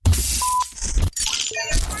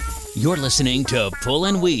You're listening to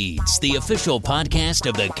Pullin' Weeds, the official podcast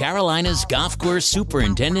of the Carolinas Golf Course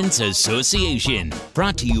Superintendents Association.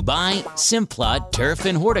 Brought to you by Simplot Turf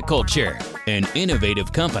and Horticulture, an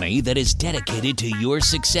innovative company that is dedicated to your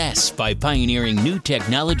success by pioneering new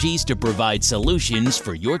technologies to provide solutions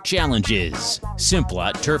for your challenges.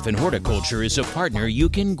 Simplot Turf and Horticulture is a partner you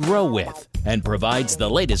can grow with and provides the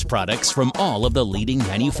latest products from all of the leading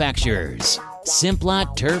manufacturers.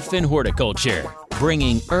 Simplot Turf and Horticulture,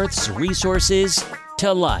 bringing Earth's resources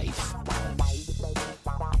to life.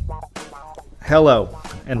 Hello,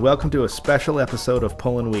 and welcome to a special episode of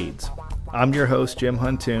Pullin' Weeds. I'm your host, Jim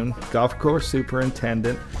Huntoon, Golf Course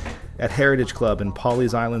Superintendent at Heritage Club in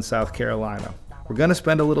Pawleys Island, South Carolina. We're going to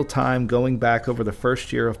spend a little time going back over the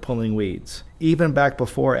first year of Pulling Weeds, even back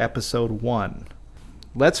before episode 1.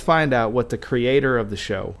 Let's find out what the creator of the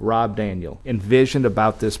show, Rob Daniel, envisioned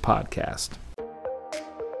about this podcast.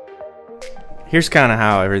 Here's kind of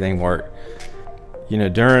how everything worked.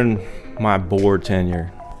 During my board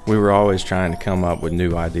tenure, we were always trying to come up with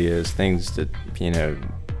new ideas, things that,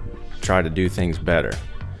 try to do things better.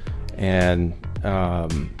 And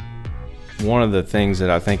one of the things that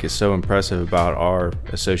I think is so impressive about our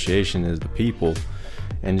association is the people,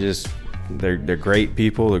 and just they're great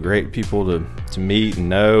people. They're great people to meet and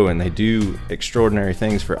know, and they do extraordinary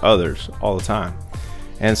things for others all the time.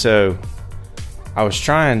 And so I was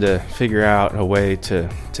trying to figure out a way to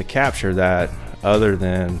capture that other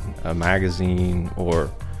than a magazine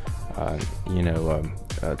or a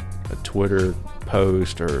Twitter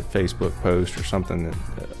post or Facebook post or something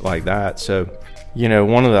like that. So,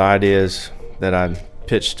 one of the ideas that I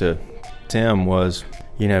pitched to Tim was,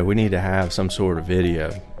 we need to have some sort of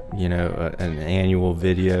video, an annual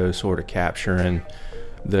video sort of capturing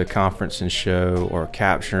the conference and show, or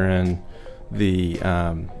capturing the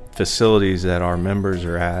facilities that our members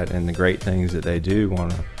are at and the great things that they do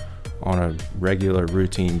on a regular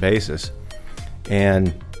routine basis.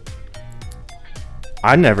 And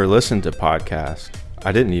I never listened to podcasts.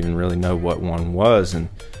 I didn't even really know what one was, and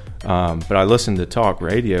but I listened to talk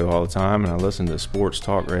radio all the time, and I listened to sports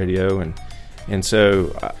talk radio, and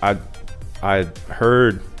so I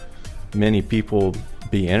heard many people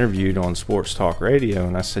be interviewed on sports talk radio,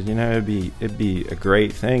 and I said, it'd be a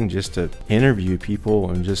great thing just to interview people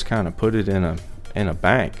and just kind of put it in a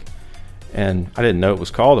bank. And I didn't know it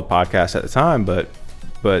was called a podcast at the time, but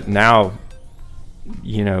now,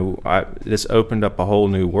 this opened up a whole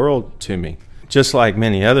new world to me. Just like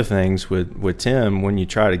many other things with Tim, when you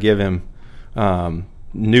try to give him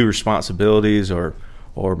new responsibilities or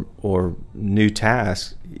new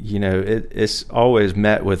tasks, it's always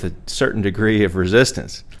met with a certain degree of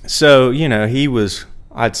resistance. So, he was,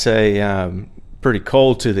 I'd say, pretty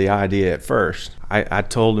cold to the idea at first. I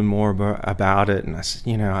told him more about it, and I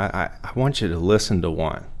said, I want you to listen to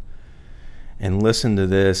one and listen to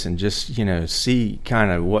this and just, see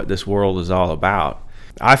kind of what this world is all about.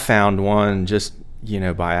 I found one just,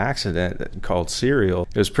 by accident called Serial.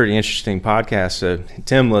 It was a pretty interesting podcast, so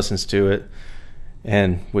Tim listens to it.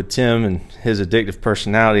 And with Tim and his addictive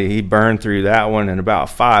personality, he burned through that one and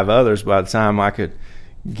about 5 others by the time I could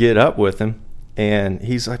get up with him. And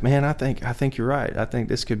he's like, man, I think you're right. I think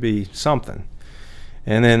this could be something.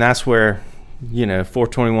 And then that's where,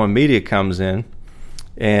 421 Media comes in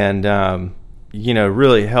and,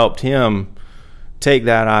 really helped him take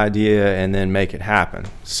that idea and then make it happen.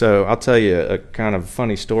 So I'll tell you a kind of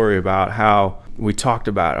funny story about how we talked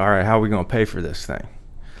about, all right, how are we going to pay for this thing?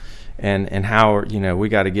 And how, we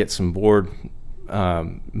got to get some board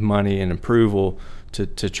money and approval to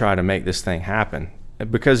try to make this thing happen.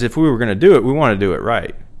 Because if we were going to do it, we want to do it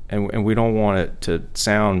right. And we don't want it to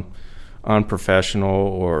sound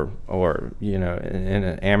unprofessional or in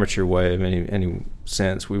an amateur way of any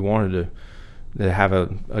sense. We wanted to have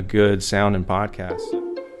a good sounding podcast.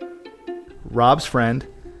 Rob's friend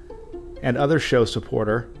and other show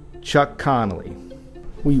supporter, Chuck Connolly.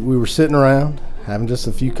 We were sitting around having just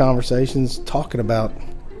a few conversations, talking about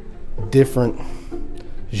different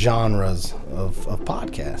genres of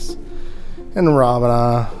podcasts. And Rob and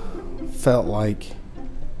I felt like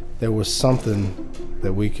there was something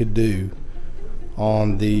that we could do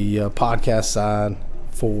on the podcast side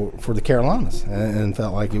for the Carolinas, and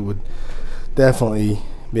felt like it would definitely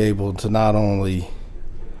be able to not only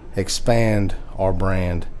expand our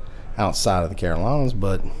brand outside of the Carolinas,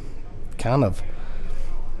 but kind of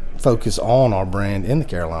focus on our brand in the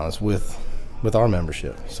Carolinas with our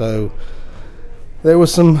membership. So there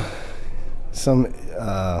was some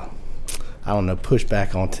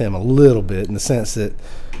pushback on Tim a little bit, in the sense that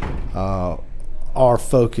our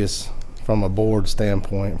focus from a board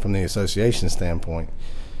standpoint, from the association standpoint,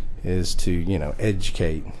 is to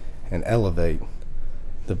educate and elevate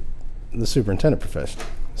the superintendent profession.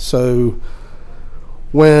 So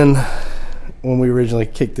when we originally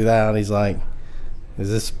kicked it out, he's like, is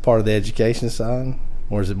this part of the education side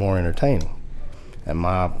or is it more entertaining? And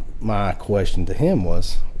my question to him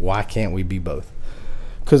was, why can't we be both?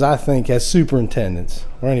 Because I think as superintendents,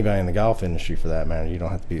 or anybody in the golf industry for that matter, you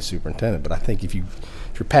don't have to be a superintendent, but I think if you're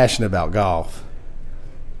passionate about golf,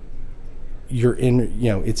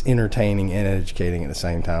 it's entertaining and educating at the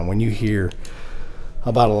same time. When you hear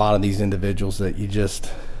about a lot of these individuals that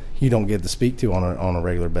you don't get to speak to on a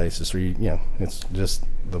regular basis, or it's just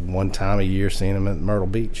the one time a year seeing them at Myrtle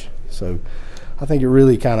Beach. So I think it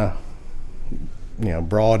really kind of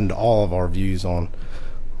broadened all of our views on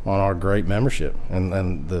our great membership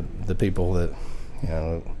and the people that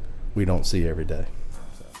we don't see every day.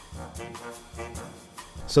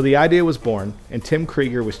 So the idea was born, and Tim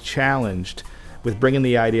Krieger was challenged with bringing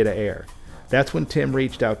the idea to air. That's when Tim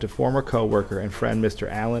reached out to former coworker and friend Mr.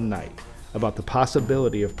 Alan Knight about the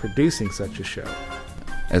possibility of producing such a show.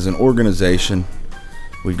 As an organization,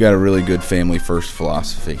 we've got a really good family-first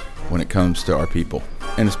philosophy when it comes to our people,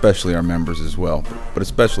 and especially our members as well, but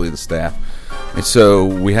especially the staff. And so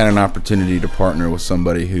we had an opportunity to partner with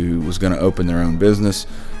somebody who was going to open their own business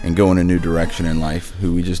and go in a new direction in life,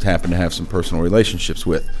 who we just happened to have some personal relationships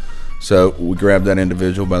with. So we grabbed that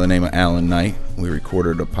individual by the name of Alan Knight. We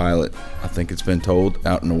recorded a pilot, I think it's been told,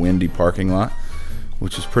 out in a windy parking lot,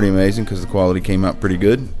 which was pretty amazing because the quality came out pretty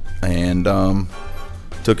good. And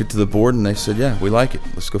took it to the board, and they said, yeah, we like it.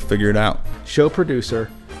 Let's go figure it out. Show producer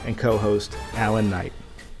and co-host Alan Knight.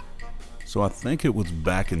 So I think it was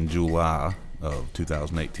back in July of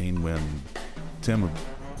 2018 when Tim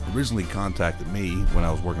originally contacted me when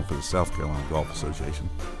I was working for the South Carolina Golf Association.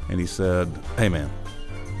 And he said, hey man,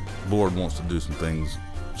 board wants to do some things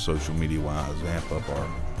social media wise, amp up our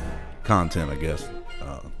content, I guess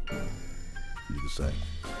you could say.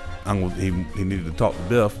 He needed to talk to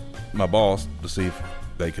Biff, my boss, to see if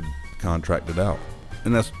they could contract it out.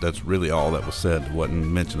 And that's really all that was said. It wasn't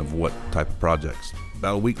mention of what type of projects.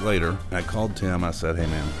 About a week later, I called Tim. I said, hey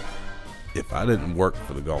man, if I didn't work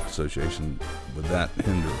for the Golf Association, would that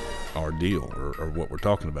hinder our deal or what we're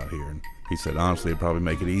talking about here? And he said, honestly, it'd probably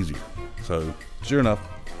make it easier. So sure enough,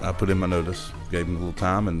 I put in my notice, gave him a little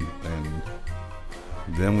time, and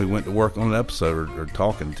then we went to work on an episode or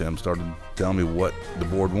talking. Tim started telling me what the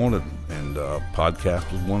board wanted, and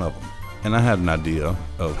podcast was one of them. And I had an idea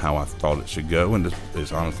of how I thought it should go, and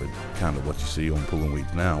it's honestly kind of what you see on Pulling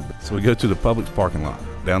Weeds now. So we go to the Publix parking lot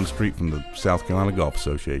down the street from the South Carolina Golf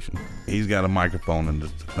Association. He's got a microphone,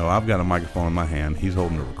 I've got a microphone in my hand. He's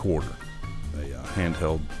holding a recorder, a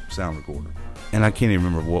handheld sound recorder. And I can't even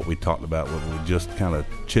remember what we talked about, whether we just kind of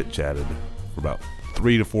chit-chatted for about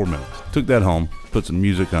 3 to 4 minutes. Took that home, put some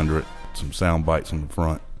music under it, some sound bites on the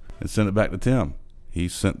front, and sent it back to Tim. He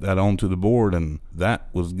sent that on to the board, and that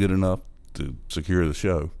was good enough to secure the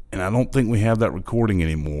show. And I don't think we have that recording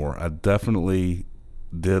anymore. I definitely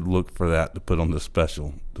did look for that to put on this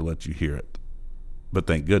special to let you hear it. But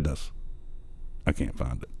thank goodness, I can't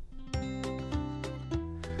find it.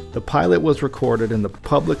 The pilot was recorded in the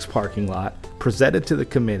Publix parking lot, presented to the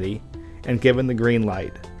committee, and given the green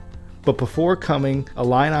light. But before coming a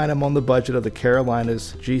line item on the budget of the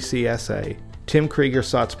Carolinas GCSA, Tim Krieger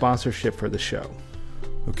sought sponsorship for the show.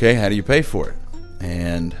 Okay, how do you pay for it?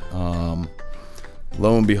 And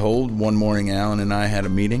lo and behold, one morning Alan and I had a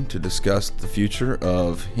meeting to discuss the future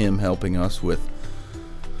of him helping us with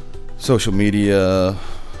social media,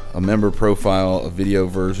 a member profile, a video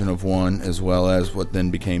version of one, as well as what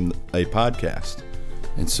then became a podcast.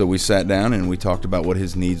 And so we sat down and we talked about what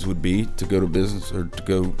his needs would be to go to business, or to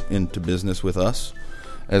go into business with us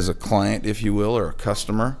as a client, if you will, or a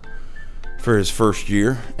customer for his first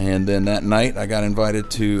year. And then that night I got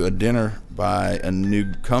invited to a dinner by a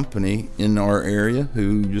new company in our area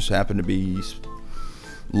who just happened to be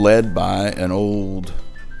led by an old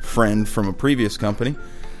friend from a previous company.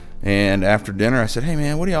 And after dinner I said, hey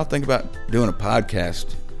man, what do y'all think about doing a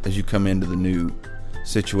podcast as you come into the new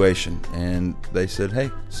situation? And they said, hey,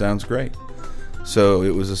 sounds great. So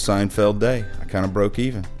it was a Seinfeld day. I kind of broke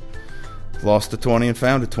even. Lost a 20 and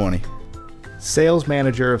found a 20. Sales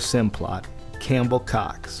manager of Simplot, Campbell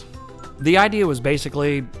Cox. The idea was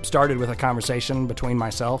basically started with a conversation between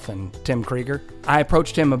myself and Tim Krieger. I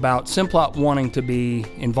approached him about Simplot wanting to be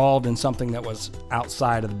involved in something that was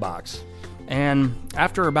outside of the box. And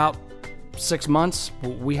after about 6 months,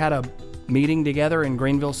 we had a meeting together in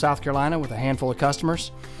Greenville, South Carolina with a handful of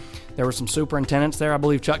customers. There were some superintendents there. I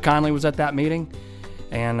believe Chuck Conley was at that meeting.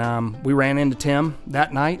 And we ran into Tim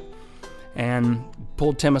that night. and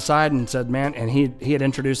pulled Tim aside and said, man, and he had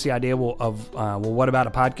introduced the idea of what about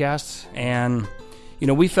a podcast? And,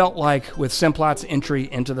 we felt like with Simplot's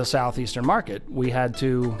entry into the Southeastern market, we had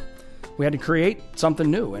to create something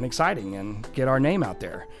new and exciting and get our name out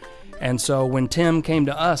there. And so when Tim came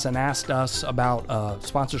to us and asked us about a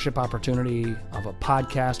sponsorship opportunity of a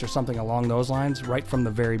podcast or something along those lines, right from the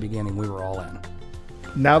very beginning, we were all in.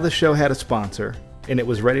 Now the show had a sponsor, and it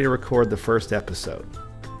was ready to record the first episode.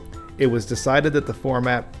 It was decided that the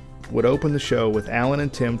format would open the show with Alan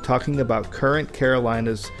and Tim talking about current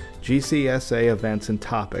Carolinas GCSA events and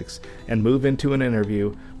topics, and move into an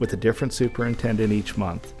interview with a different superintendent each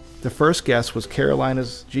month. The first guest was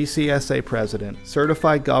Carolina's GCSA president,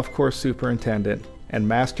 certified golf course superintendent, and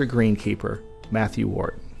master greenkeeper, Matthew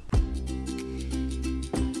Wharton.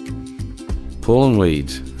 Pulling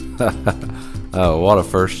weeds. Oh, what a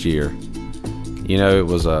first year. It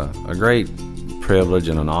was a great privilege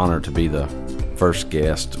and an honor to be the first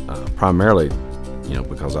guest, primarily,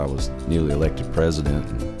 because I was newly elected president.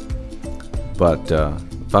 But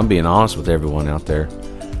if I'm being honest with everyone out there,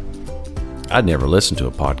 I'd never listened to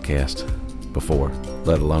a podcast before,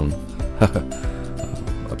 let alone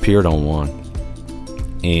appeared on one.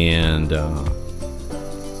 And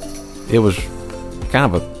it was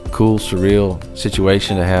kind of a cool, surreal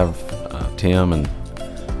situation to have Tim and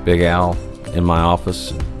Big Al in my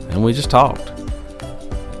office, and we just talked.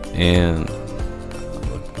 And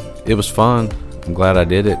it was fun. I'm glad I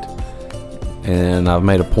did it. And I've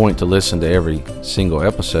made a point to listen to every single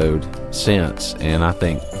episode since, and I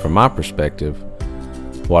think from my perspective,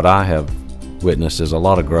 what I have witnessed is a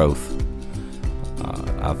lot of growth.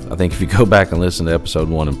 I think if you go back and listen to episode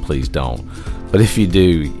 1, and please don't, but if you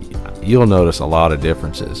do, you'll notice a lot of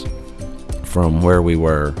differences from where we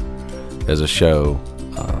were as a show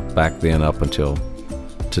back then up until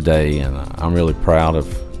today. And I'm really proud of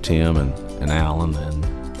Tim and Alan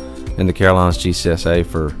and the Carolinas GCSA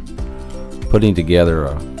for putting together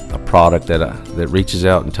a product that reaches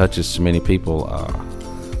out and touches so many people.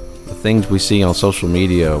 The things we see on social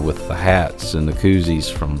media with the hats and the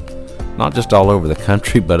koozies from not just all over the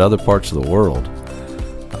country but other parts of the world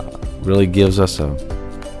really gives us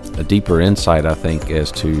a deeper insight, I think,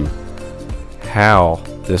 as to how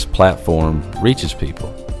this platform reaches people.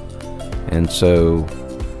 And so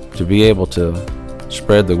to be able to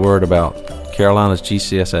spread the word about Carolinas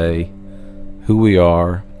GCSA, who we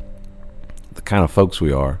are, the kind of folks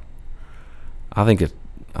we are, I think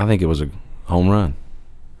it was a home run.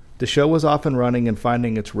 The show was off and running and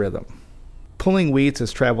finding its rhythm. Pulling Weeds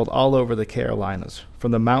has traveled all over the Carolinas,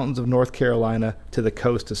 from the mountains of North Carolina to the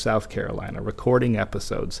coast of South Carolina, recording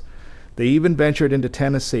episodes. They even ventured into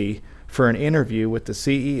Tennessee for an interview with the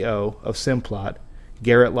CEO of Simplot,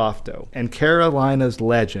 Garrett Lofto, and Carolina's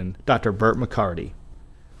legend, Dr. Burt McCarty.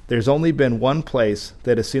 There's only been one place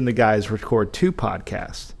that has seen the guys record 2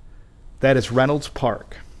 podcasts. That is Reynolds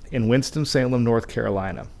Park in Winston-Salem, North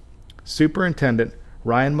Carolina. Superintendent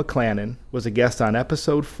Ryan McClannon was a guest on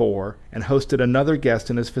episode 4 and hosted another guest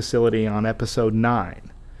in his facility on episode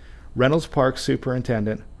 9. Reynolds Park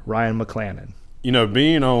Superintendent Ryan McClannon.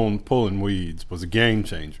 Being on Pulling Weeds was a game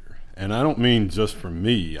changer. And I don't mean just for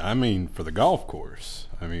me. I mean for the golf course.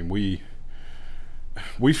 I mean, we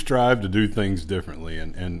strive to do things differently.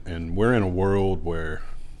 And we're in a world where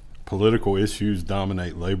political issues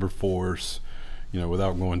dominate labor force,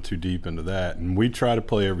 without going too deep into that. And we try to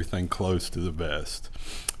play everything close to the vest.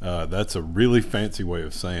 That's a really fancy way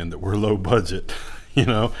of saying that we're low budget,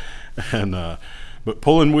 And but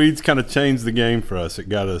Pulling Weeds kind of changed the game for us. It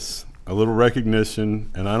got us a little recognition,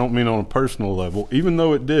 and I don't mean on a personal level, even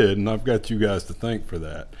though it did, and I've got you guys to thank for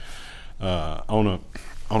that. On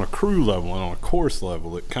a crew level and on a course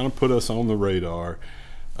level, it kind of put us on the radar.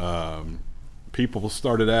 People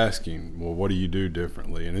started asking, well, what do you do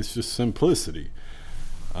differently? And it's just simplicity.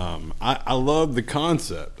 I love the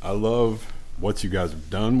concept. I love what you guys have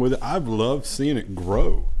done with it. I've loved seeing it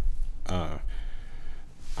grow.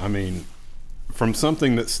 From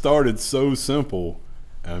something that started so simple.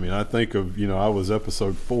 I think of, I was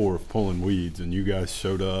episode 4 of Pulling Weeds, and you guys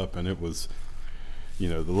showed up, and it was, the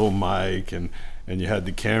little mic, and you had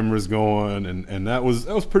the cameras going, and that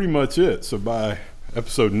was pretty much it. So by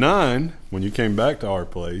episode 9, when you came back to our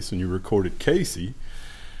place and you recorded Casey,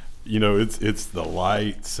 it's the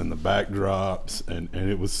lights and the backdrops, and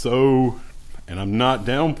it was so, and I'm not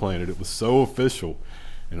downplaying it, it was so official,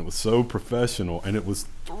 and it was so professional, and it was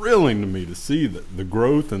thrilling to me to see the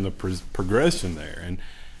growth and the progression there. And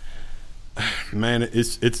man,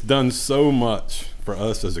 it's done so much for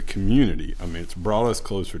us as a community. It's brought us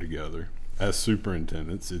closer together as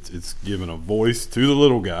superintendents. It's given a voice to the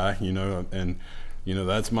little guy, and You know,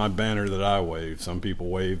 that's my banner that I wave. Some people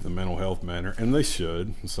wave the mental health banner, and they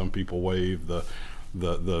should. Some people wave the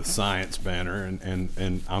science banner,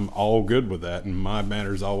 and I'm all good with that. And my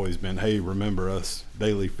banner's always been, hey, remember us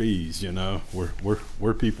daily fees, you know,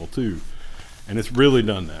 we're people too. And it's really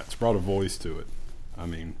done that. It's brought a voice to it. I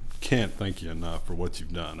mean, can't thank you enough for what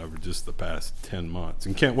you've done over just the past 10 months,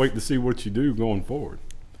 and can't wait to see what you do going forward.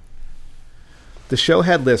 The show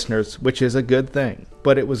had listeners, which is a good thing,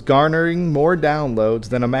 but it was garnering more downloads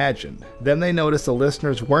than imagined. Then they noticed the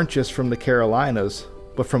listeners weren't just from the Carolinas,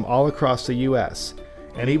 but from all across the U.S.,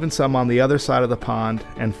 and even some on the other side of the pond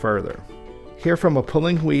and further. Hear from a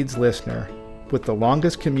Pulling Weeds listener with the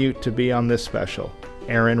longest commute to be on this special,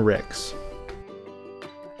 Aaron Ricks.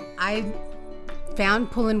 I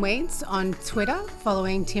found Pulling Weeds on Twitter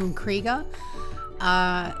following Tim Krieger.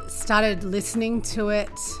 Started listening to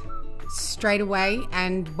it straight away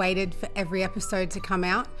and waited for every episode to come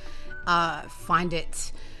out. Find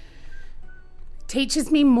it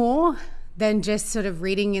teaches me more than just sort of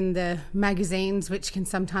reading in the magazines, which can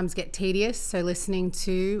sometimes get tedious. So listening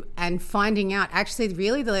to and finding out, actually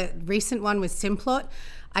really the recent one was Simplot.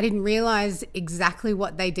 I didn't realize exactly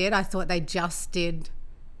what they did. I thought they just did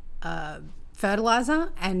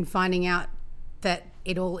fertilizer, and finding out that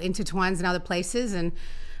it all intertwines in other places. And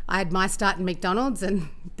I had my start in McDonald's and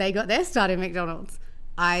they got their start in McDonald's.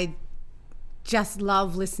 I just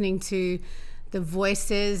love listening to the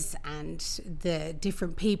voices and the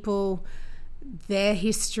different people, their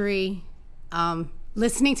history.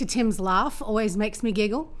 Listening to Tim's laugh always makes me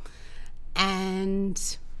giggle. And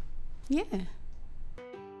yeah.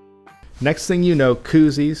 Next thing you know,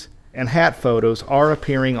 koozies and hat photos are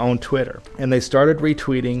appearing on Twitter, and they started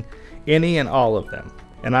retweeting any and all of them.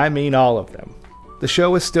 And I mean all of them. The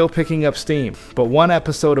show is still picking up steam, but one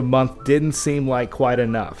episode a month didn't seem like quite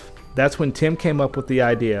enough. That's when Tim came up with the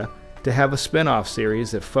idea to have a spin-off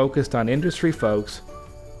series that focused on industry folks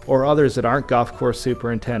or others that aren't golf course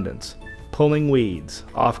superintendents. Pulling Weeds,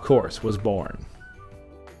 off course, was born.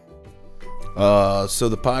 So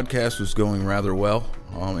the podcast was going rather well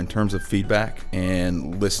in terms of feedback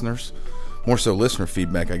and listeners, more so listener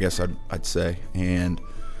feedback, I guess I'd say. And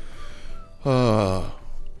there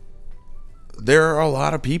are a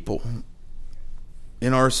lot of people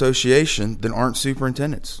in our association that aren't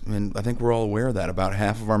superintendents, and I think we're all aware of that. About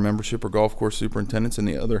half of our membership are golf course superintendents, and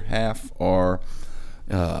the other half are,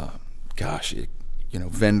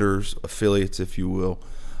 vendors, affiliates, if you will,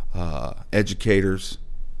 educators.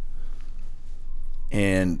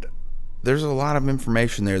 And there's a lot of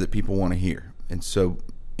information there that people want to hear. And so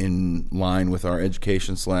in line with our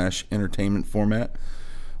education/entertainment format,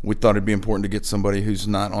 we thought it'd be important to get somebody who's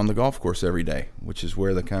not on the golf course every day, which is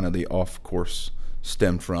where the off course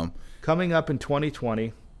stemmed from. Coming up in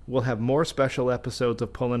 2020, we'll have more special episodes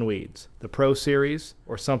of Pullin' Weeds, the Pro Series,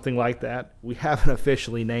 or something like that. We haven't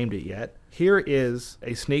officially named it yet. Here is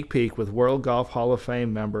a sneak peek with World Golf Hall of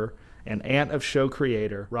Fame member and aunt of show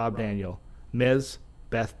creator Rob Daniel, Ms.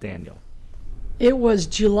 Beth Daniel. It was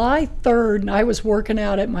July 3rd, and I was working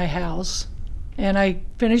out at my house, and I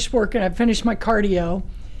finished working. I finished my cardio,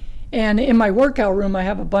 and in my workout room, I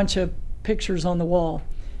have a bunch of pictures on the wall.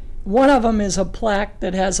 One of them is a plaque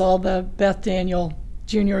that has all the Beth Daniel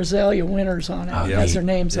Junior Azalea winners on it. It has their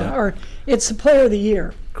names on it. Or it's the Player of the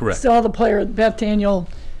Year. Correct. It's all the Beth Daniel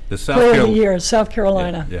Player of the Year, South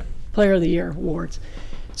Carolina Player of the Year awards.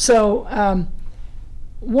 So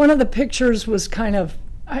one of the pictures was kind of,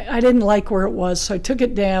 I didn't like where it was, so I took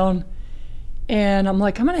it down, and I'm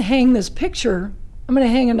like, I'm going to hang this picture. I'm going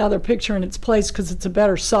to hang another picture in its place because it's a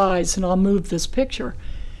better size, and I'll move this picture.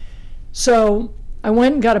 So I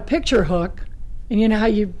went and got a picture hook, and you know how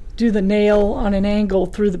you do the nail on an angle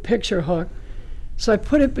through the picture hook. So I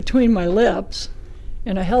put it between my lips,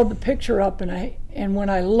 and I held the picture up, and when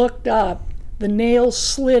I looked up, the nail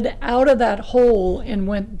slid out of that hole and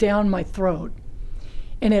went down my throat,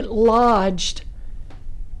 and it lodged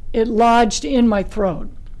in my throat.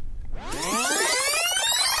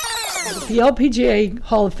 The LPGA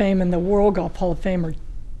Hall of Fame and the World Golf Hall of Fame are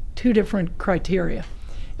two different criteria.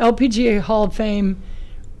 LPGA Hall of Fame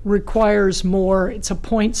requires more, it's a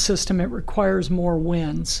point system, it requires more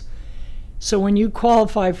wins. So when you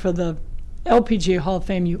qualify for the LPGA Hall of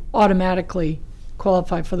Fame, you automatically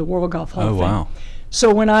qualify for the World Golf Hall of Fame. Oh, wow.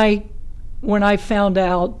 So when I found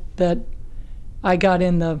out that I got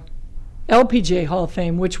in the LPGA Hall of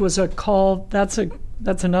Fame, which was a call, that's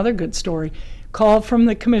another good story, call from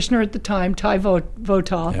the commissioner at the time, Ty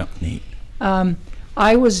Votaw. Yeah, neat.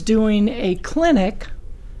 I was doing a clinic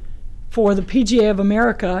for the PGA of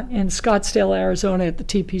America in Scottsdale, Arizona at the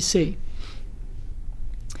TPC.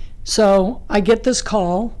 So I get this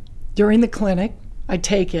call during the clinic I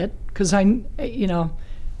take it because I'm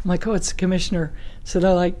like, oh, it's the commissioner.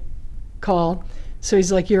 So I call. So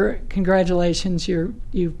he's like, congratulations,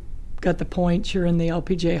 you've got the points, you're in the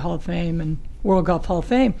LPGA Hall of Fame and World Golf Hall of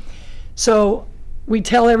Fame. So we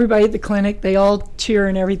tell everybody at the clinic, they all cheer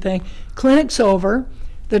and everything. Clinic's over.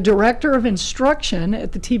 The director of instruction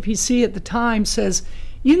at the TPC at the time says,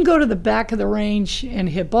 you can go to the back of the range and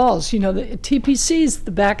hit balls. The TPC's,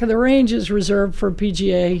 the back of the range is reserved for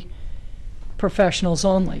PGA professionals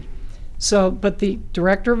only. So, but the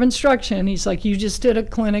director of instruction, he's like, you just did a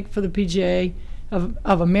clinic for the PGA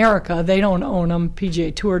of America. They don't own them,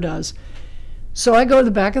 PGA Tour does. So I go to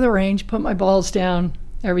the back of the range, put my balls down,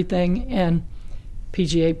 everything, and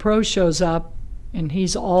PGA Pro shows up, and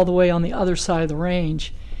he's all the way on the other side of the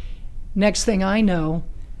range. Next thing I know,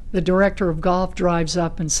 the director of golf drives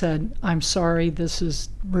up and said, I'm sorry, this is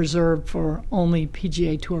reserved for only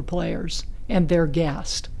PGA Tour players and their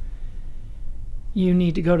guest. You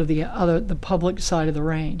need to go to the public side of the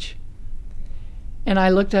range. And I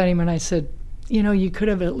looked at him and I said, you could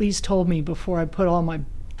have at least told me before I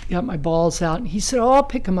got my balls out. And he said, I'll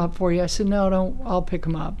pick them up for you. I said, no, I'll pick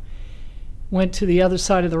them up. Went to the other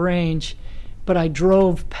side of the range, but I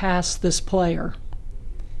drove past this player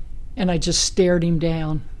and I just stared him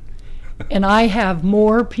down. And I have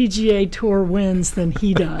more PGA Tour wins than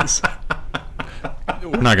he does.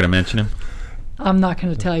 We're not going to mention him. I'm not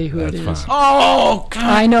going to tell you who it is. Fine. Oh, God.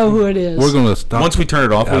 I know who it is. We're going to stop. Once we turn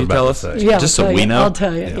it off, will you tell us? Yeah, just so we know. I'll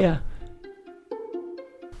tell you, yeah.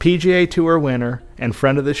 PGA Tour winner and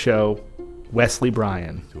friend of the show, Wesley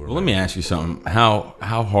Bryan. Well, let me ask you something. How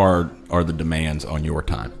hard are the demands on your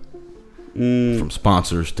time? From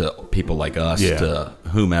sponsors to people like us to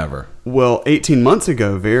whomever. Well, 18 months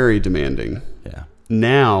ago, very demanding. Yeah.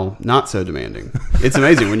 Now, not so demanding. It's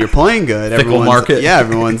amazing. When you're playing good, Fickle market. Yeah,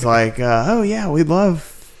 everyone's like, oh, yeah, we'd love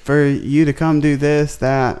for you to come do this,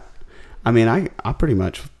 that. I mean, I pretty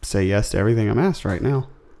much say yes to everything I'm asked right now.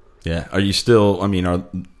 Yeah. Are you still, are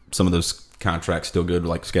some of those contracts still good,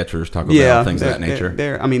 like Skechers, Taco Bell, things of that nature?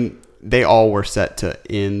 They all were set to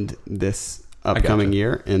end this upcoming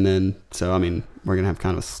year, and then we're gonna have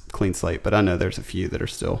kind of a clean slate, but I know there's a few that are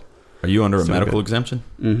still. Are you under a medical exemption?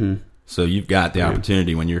 Mm-hmm. So you've got the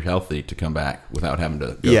opportunity when you're healthy to come back without having to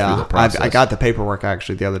go through the process. I got the paperwork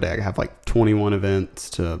actually the other day. I have like 21 events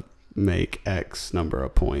to make X number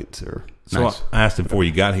of points. So nice. I asked him before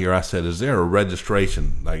you got here, I said, is there a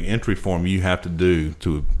registration, like entry form you have to do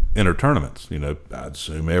to enter tournaments? I'd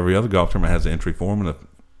assume every other golf tournament has an entry form and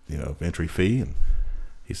a entry fee, and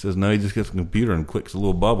he says, no, he just gets a computer and clicks a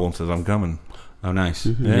little bubble and says, I'm coming. Oh, nice.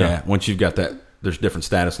 Mm-hmm. Yeah. Once you've got that, there's different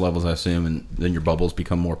status levels, I assume, and then your bubbles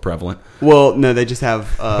become more prevalent. Well, no, they just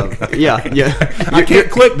have, yeah. I can't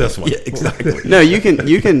click this one. Yeah, exactly. No, you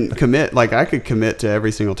can commit. Like, I could commit to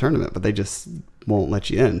every single tournament, but they just won't let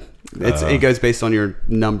you in. It goes based on your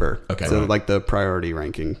number. Okay. So, like the priority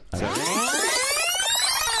ranking. Are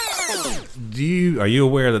you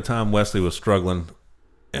aware of the time Wesley was struggling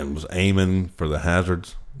and was aiming for the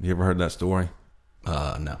hazards? You ever heard that story?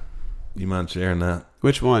 No. You mind sharing that?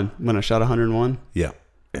 Which one? When I shot 101? Yeah.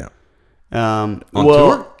 On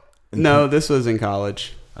tour? No, this was in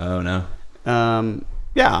college. Oh, no.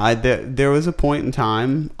 There was a point in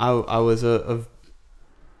time. I was a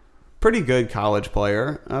pretty good college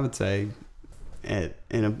player, I would say,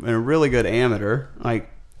 in a really good amateur. Like,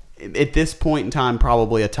 at this point in time,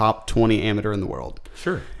 probably a top 20 amateur in the world.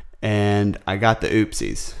 Sure. And I got the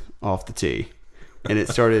oopsies off the tee. And it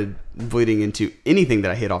started bleeding into anything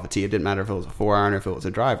that I hit off the tee. It didn't matter if it was a 4-iron or if it was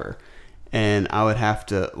a driver. And I would have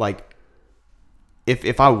to, like,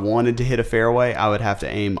 if I wanted to hit a fairway, I would have to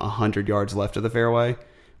aim 100 yards left of the fairway.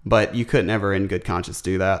 But you couldn't ever in good conscience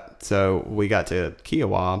do that. So we got to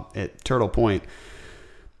Kiowa at Turtle Point.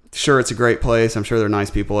 Sure, it's a great place. I'm sure there are nice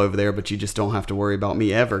people over there, but you just don't have to worry about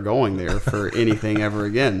me ever going there for anything ever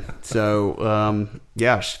again. So,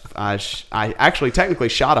 I actually technically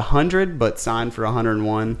shot 100, but signed for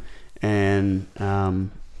 101. And, I,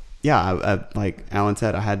 like Alan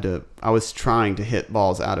said, I was trying to hit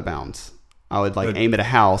balls out of bounds. I would aim at a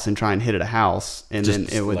house and try and hit at a house, and just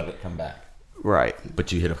then it would let it come back. Right.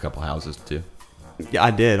 But you hit a couple houses too. Yeah,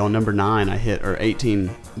 I did. On number 9, I hit, or 18,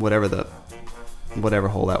 whatever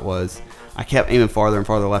hole that was. I kept aiming farther and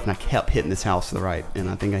farther left, and I kept hitting this house to the right, and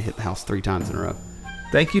I think I hit the house 3 times in a row.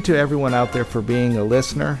 Thank you to everyone out there for being a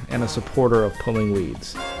listener and a supporter of Pulling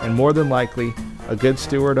Weeds, and more than likely, a good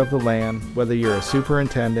steward of the land, whether you're a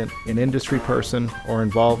superintendent, an industry person, or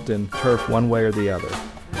involved in turf one way or the other.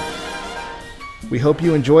 We hope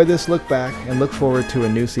you enjoy this look back and look forward to a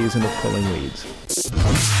new season of Pulling Weeds.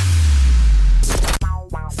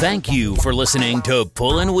 Thank you for listening to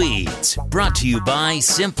Pullin' Weeds, brought to you by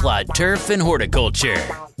Simplot Turf and Horticulture.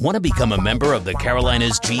 Want to become a member of the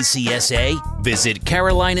Carolinas GCSA? Visit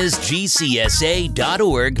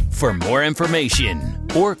carolinasgcsa.org for more information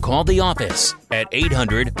or call the office at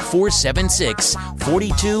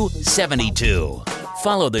 800-476-4272.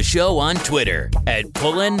 Follow the show on Twitter at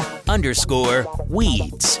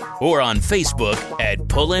Pullin_Weeds or on Facebook at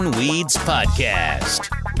Pullin' Weeds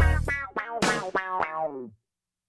Podcast.